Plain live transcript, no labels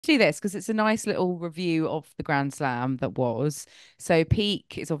Do this because it's a nice little review of the Grand Slam that was. So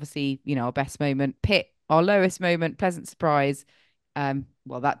peak is obviously, our best moment. Pit, our lowest moment, pleasant surprise.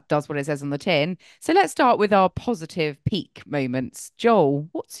 Well, that does what it says on the tin. So let's start with our positive peak moments. Joel,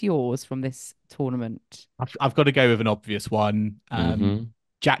 what's yours from this tournament? I've got to go with an obvious one. Hmm.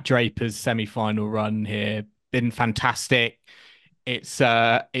 Jack Draper's semi-final run here been fantastic. It's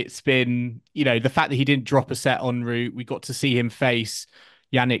been, the fact that he didn't drop a set en route. We got to see him face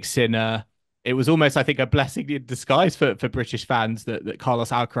Jannik Sinner. It was almost, I think, a blessing in disguise for British fans that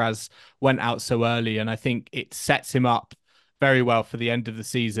Carlos Alcaraz went out so early, and I think it sets him up very well for the end of the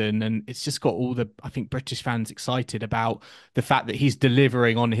season. And it's just got all the, I think, British fans excited about the fact that he's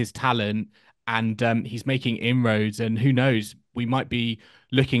delivering on his talent and he's making inroads. And who knows, we might be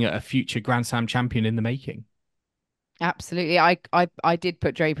looking at a future Grand Slam champion in the making. Absolutely. I did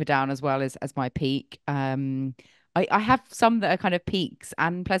put Draper down as well as my peak. I have some that are kind of peaks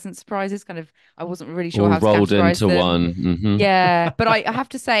and pleasant surprises. Kind of, I wasn't really sure All how to rolled categorize into them. one. Yeah, but I have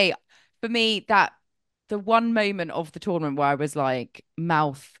to say, for me, that the one moment of the tournament where I was like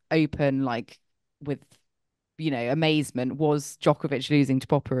mouth open, like with amazement, was Djokovic losing to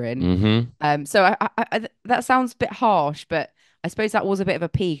Popperin. Hmm. So that sounds a bit harsh, but I suppose that was a bit of a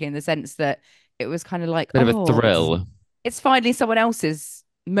peak in the sense that it was kind of like, Bit of a oh, thrill. it's finally someone else's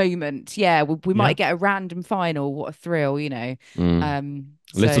moment. Yeah, we Yeah. might get a random final. What a thrill. Mm.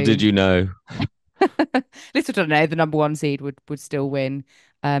 Little So did you know. little did I know the number one seed would still win.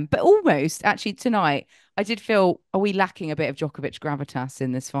 But almost actually tonight, I did feel, are we lacking a bit of Djokovic gravitas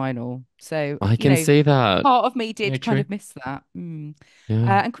in this final? So, I can see that. part of me Yeah, did kind true. of miss that.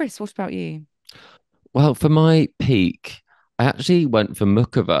 Yeah. And Chris, what about you? Well, for my peak, I actually went for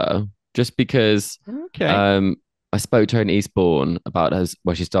Muchova just because Okay. um, I spoke to her in Eastbourne about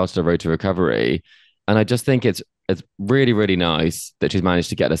where she started her road to recovery, and I just think it's really really nice that she's managed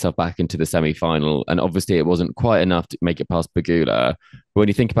to get herself back into the semi final. And obviously, it wasn't quite enough to make it past Pagula. But when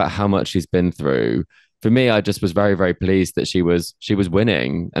you think about how much she's been through, for me, I just was very very pleased that she was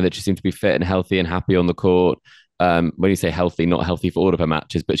winning and that she seemed to be fit and healthy and happy on the court. When you say healthy, not healthy for all of her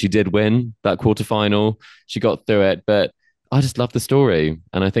matches, but she did win that quarterfinal. She got through it, but I just love the story.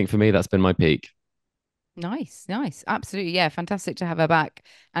 And I think for me, that's been my peak. Nice, nice. Absolutely. Yeah, fantastic to have her back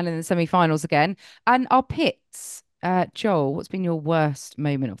and in the semi-finals again. And our pits, Joel, what's been your worst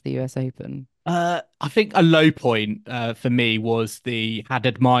moment of the US Open? I think a low point for me was the had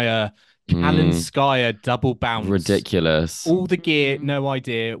admire Mm, Kalinskaya double bounce. ridiculous. All the gear, Mm. no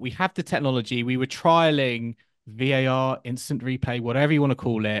idea. We have the technology. We were trialing VAR, instant replay, whatever you want to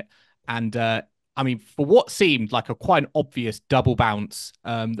call it. And I mean, for what seemed like a quite an obvious double bounce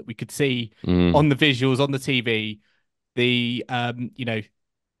that we could see Mm, on the visuals on the TV, the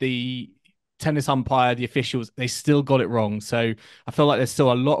the tennis umpire, the officials, they still got it wrong. So I feel like there's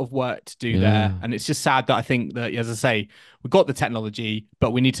still a lot of work to do there. yeah. And it's just sad that I think that, as I say, we've got the technology,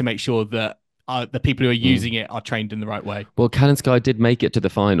 but we need to make sure that the people who are Mm. using it are trained in the right way. Well, Kalinskaya did make it to the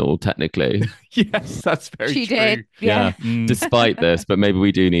final, technically. Yes, that's very She true. did, Yeah, yeah. Mm. despite this, but maybe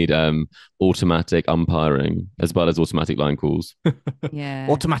we do need automatic umpiring as well as automatic line calls. Yeah.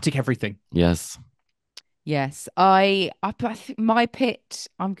 Automatic everything. Yes. Yes. I think my pit,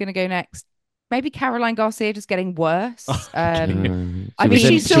 I'm gonna go next. Maybe Caroline Garcia just getting worse. Okay. I Is she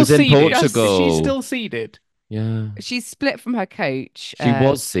mean, She still was in seeded? Is she Portugal. still seeded? Yeah. she's split from her coach, She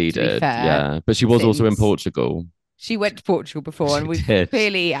was to be seeded, fair, yeah, but she was also in since Portugal. she went to Portugal before, She and we've did.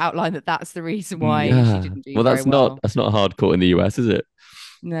 clearly outlined that that's the reason Mm. why she Yeah. didn't do Well, very well. that's not a hard court in the US, is it?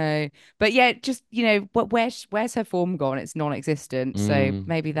 No, but yeah, just where's her form gone? It's non-existent. So Mm.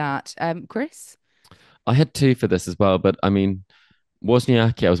 maybe that. Chris. I had two for this as well, but I mean,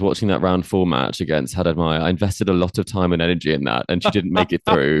 Wozniacki, I was watching that round four match against Hadad. I invested a lot of time and energy in that, and she didn't make it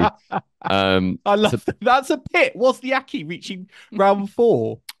through. I So love that. That's a pit. Wozniacki reaching round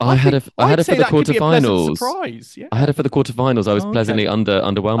four. I had I'd her for say the that could be a pleasant quarterfinals. surprise. I had Yeah. her for the quarterfinals. I was Oh, okay. pleasantly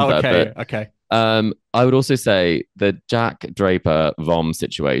underwhelmed Oh, there, but okay. Okay. I would also say the Jack Draper Vom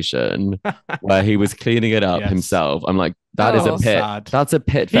situation where he was cleaning it up Yes. himself. I'm like, that is a Oh, Oh, pit. sad. That's a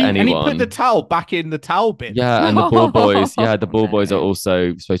pit for He put the anyone. towel back in the towel bin. Yeah, and the ball boys, yeah, the oh ball boys are no,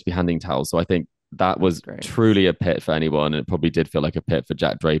 also supposed to be handing towels. So I think that that's was gross. truly a pit for anyone, and it probably did feel like a pit for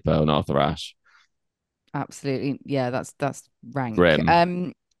Jack Draper and Arthur Ashe. Absolutely, yeah, that's rank.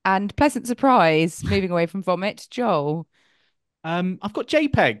 Grim. And pleasant surprise. Moving away from vomit, Joel. I've got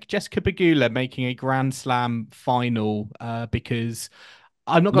JPEG, Jessica Pegula making a Grand Slam final because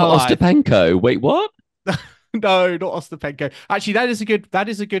I'm not gonna Not lie. Ostapenko. Wait, what? No, not Ostapenko. Actually, that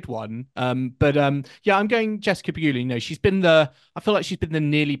is a good one. But yeah, I'm going Jessica Pegula. She's been the I feel like she's been the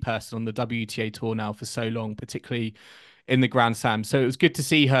nearly person on the WTA tour now for so long, particularly in the Grand Slam. So it was good to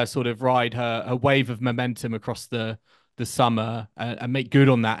see her sort of ride her wave of momentum across the summer and make good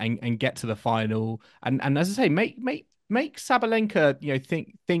on that and get to the final. And as I say, make Sabalenka,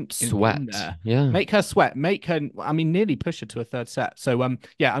 think in Sweat. there. Yeah. Make her sweat. Make her, I mean, nearly push her to a third set. So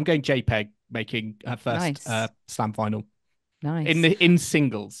yeah, I'm going JPEG making her first Nice. slam final. Nice. In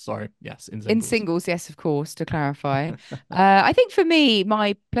singles, sorry. Yes, in singles. In singles, yes, of course, to clarify. I think for me,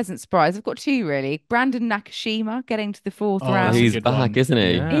 my pleasant surprise, I've got two really. Brandon Nakashima getting to the fourth Oh, round. He's back, isn't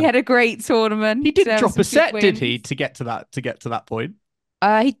he? Yeah. He had a great tournament. He didn't drop some a set, good did he, wins. to get to that point?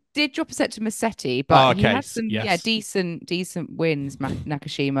 He did drop a set to Musetti, but he okay. had some Yes. decent wins,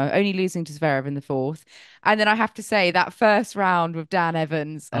 Nakashima, only losing to Zverev in the fourth. And then I have to say that first round with Dan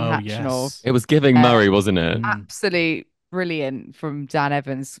Evans and Khachanov, Yes. It was giving Murray, wasn't it? absolute brilliant from Dan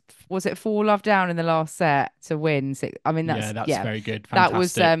Evans. Was it 4-love down in the last set to win? I mean, that's very good. Fantastic. That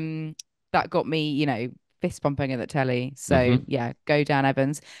was that got me, fist pumping at the telly. So yeah, go Dan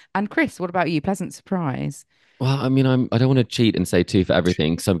Evans. And Chris, what about you? Pleasant surprise. Well, I mean, I don't want to cheat and say two for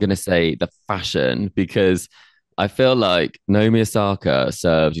everything, so I'm going to say the fashion because I feel like Naomi Osaka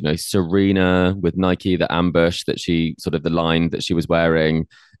served, Serena with Nike, the ambush that she sort of the line that she was wearing.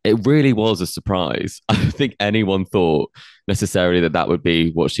 It really was a surprise. I don't think anyone thought necessarily that would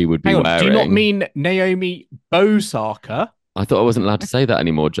be what she would be wearing. Do you not mean Naomi Osaka? I thought I wasn't allowed to say that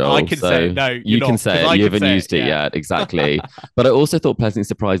anymore, Joel. I can say it. No, you can say it. You haven't used it yet. Exactly. But I also thought pleasantly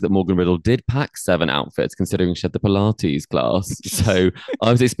surprised that Morgan Riddle did pack 7 outfits, considering she had the Pilates class. So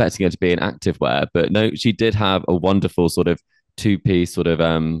I was expecting her to be in activewear, but no, she did have a wonderful sort of 2-piece sort of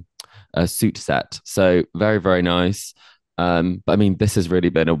a suit set. So very, very nice. But I mean, this has really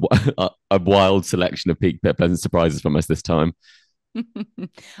been a wild selection of peak pit pleasant surprises from us this time.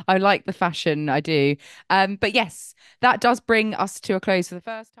 I like the fashion, I do. But yes, that does bring us to a close for the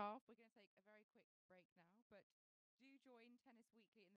first half.